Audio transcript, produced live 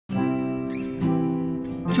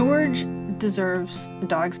George deserves a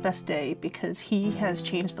dog's best day because he has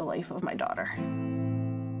changed the life of my daughter.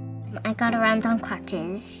 I got around on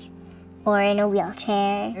crutches or in a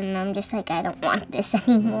wheelchair, and I'm just like, I don't want this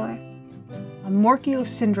anymore. Morquio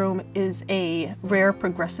Syndrome is a rare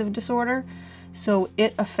progressive disorder, so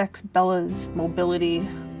it affects Bella's mobility.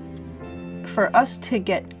 For us to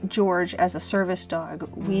get George as a service dog,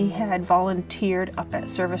 we had volunteered up at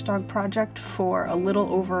Service Dog Project for a little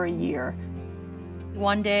over a year.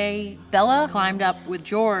 One day, Bella climbed up with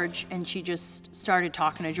George and she just started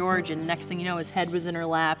talking to George, and next thing you know, his head was in her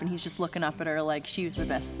lap and he's just looking up at her like she was the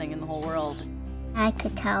best thing in the whole world. I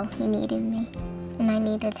could tell he needed me, and I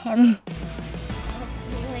needed him.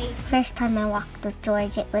 First time I walked with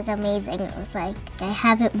George, it was amazing. It was like, I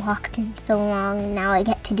haven't walked in so long, and now I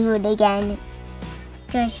get to do it again.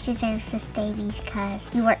 George deserves this day because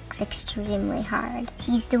he works extremely hard.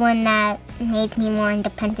 He's the one that made me more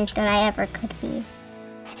independent than I ever could be.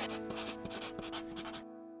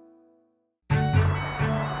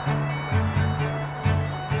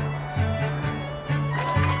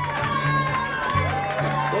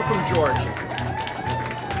 Welcome, George.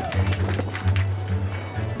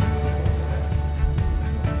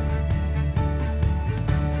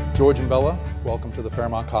 George and Bella, welcome to the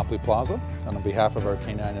Fairmont Copley Plaza, and on behalf of our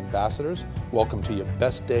canine ambassadors, welcome to your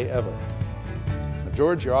best day ever. Now,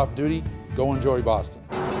 George, you're off duty. Go enjoy Boston.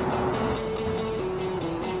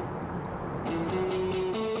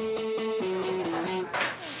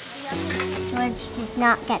 George does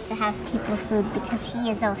not get to have people food because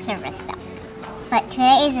he is a service dog. But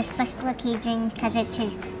today is a special occasion because it's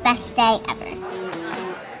his best day ever.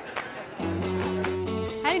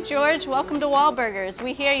 Hi, George. Welcome to Wahlburgers.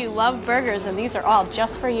 We hear you love burgers, and these are all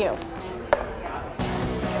just for you.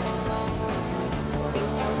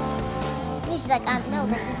 He's like, no,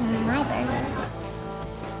 this is my burger.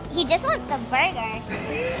 He just wants the burger.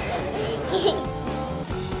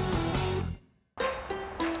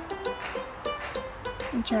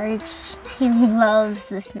 George, he loves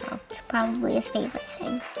the snow. It's probably his favorite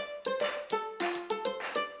thing.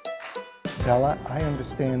 Bella, I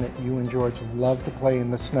understand that you and George love to play in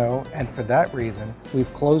the snow, and for that reason,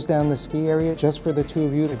 we've closed down the ski area just for the two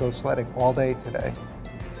of you to go sledding all day today.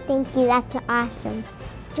 Thank you, that's awesome.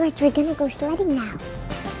 George, we're gonna go sledding now.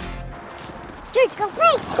 George, go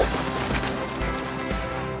play!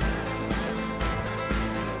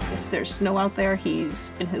 If there's snow out there,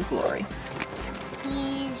 he's in his glory.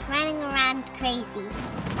 He's running around crazy.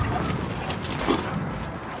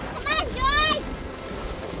 Come on, George!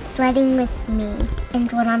 Sledding with me,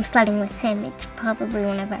 and when I'm sledding with him, it's probably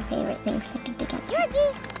one of our favorite things to do together.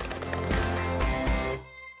 Georgie!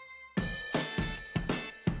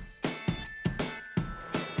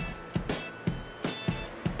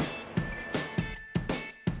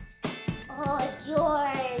 Oh,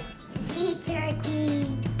 George, sea turkey.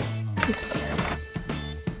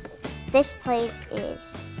 This place is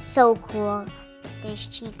so cool. There's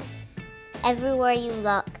treats everywhere you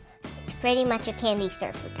look. It's pretty much a candy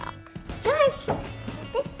store for dogs. George,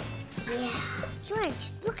 this? Yeah.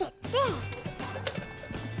 George, look at this.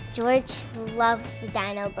 George loves the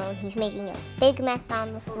dino bone. He's making a big mess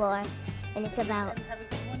on the floor, and it's about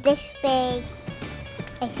this big.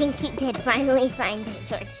 I think he did finally find a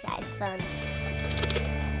George-sized bone.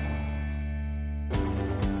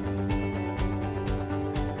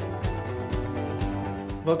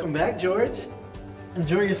 Welcome back, George.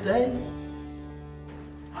 Enjoy your stay.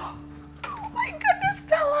 Oh my goodness,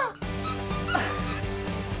 Bella!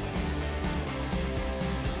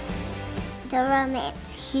 The room,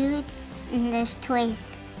 it's huge, and there's toys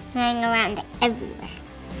lying around everywhere.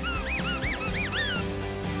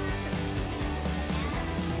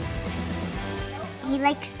 He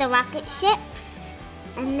likes the rocket ships,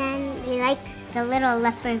 and then he likes the little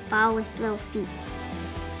leopard ball with little feet.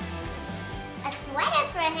 A sweater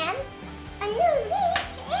for him, a new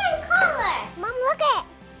leash, and collar. Mom, look at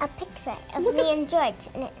a picture of me and George,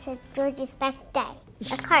 and it says George's best day.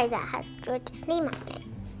 A card that has George's name on it.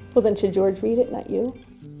 Well, then should George read it, not you?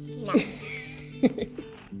 No.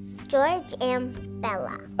 George and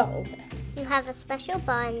Bella. Oh, okay. You have a special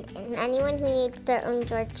bond, and anyone who needs their own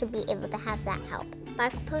George should be able to have that help.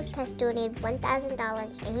 BarkPost has donated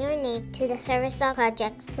 $1,000 in your name to the Service Dog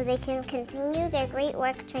Project so they can continue their great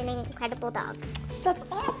work training incredible dogs. That's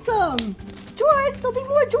awesome! George, there'll be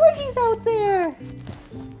more Georgies out there!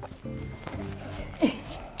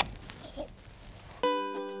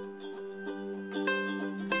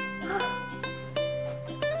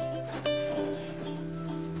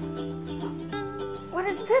 What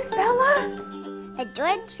is this, Bella? A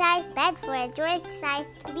George-sized bed for a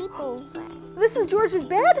George-sized sleepover. This is George's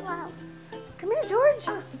bed? Wow. Come here, George.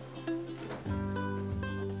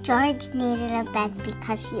 George needed a bed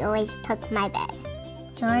because he always took my bed.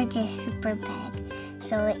 George is super big,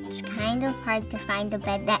 so it's kind of hard to find a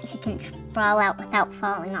bed that he can sprawl out without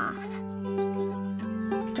falling off.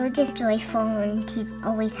 George is joyful and he's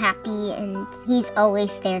always happy and he's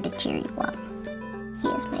always there to cheer you up. He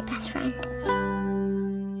is my best friend.